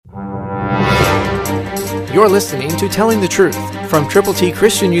You're listening to Telling the Truth from Triple T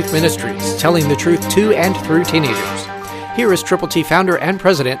Christian Youth Ministries, telling the truth to and through teenagers. Here is Triple T founder and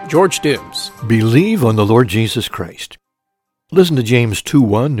president, George Dooms. Believe on the Lord Jesus Christ. Listen to James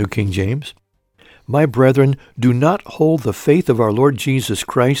 2:1, New King James. My brethren, do not hold the faith of our Lord Jesus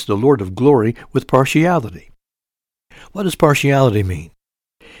Christ, the Lord of glory, with partiality. What does partiality mean?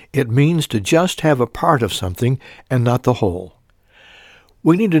 It means to just have a part of something and not the whole.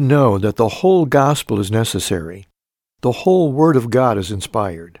 We need to know that the whole gospel is necessary. The whole Word of God is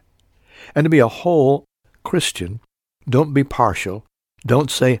inspired. And to be a whole Christian, don't be partial. Don't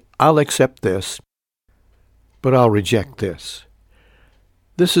say, I'll accept this, but I'll reject this.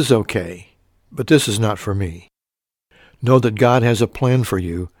 This is okay, but this is not for me. Know that God has a plan for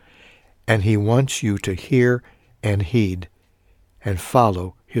you, and He wants you to hear and heed and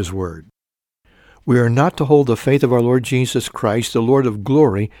follow His Word. We are not to hold the faith of our Lord Jesus Christ, the Lord of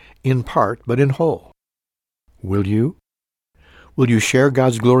glory, in part, but in whole. Will you? Will you share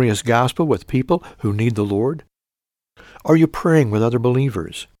God's glorious gospel with people who need the Lord? Are you praying with other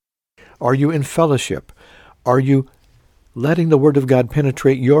believers? Are you in fellowship? Are you letting the Word of God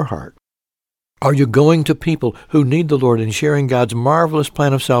penetrate your heart? Are you going to people who need the Lord and sharing God's marvelous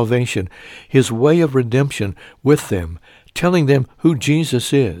plan of salvation, His way of redemption with them, telling them who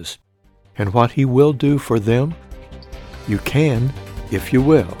Jesus is and what He will do for them? You can, if you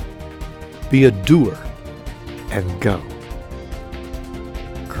will. Be a doer and go.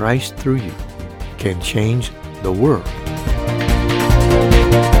 Christ through you can change the world.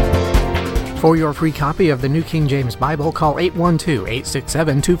 For your free copy of the New King James Bible, call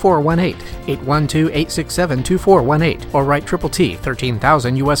 812-867-2418, 812-867-2418, or write Triple T,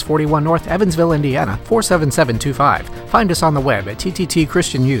 13,000 U.S. 41 North, Evansville, Indiana, 47725. Find us on the web at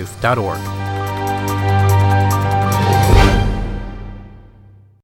tttchristianyouth.org.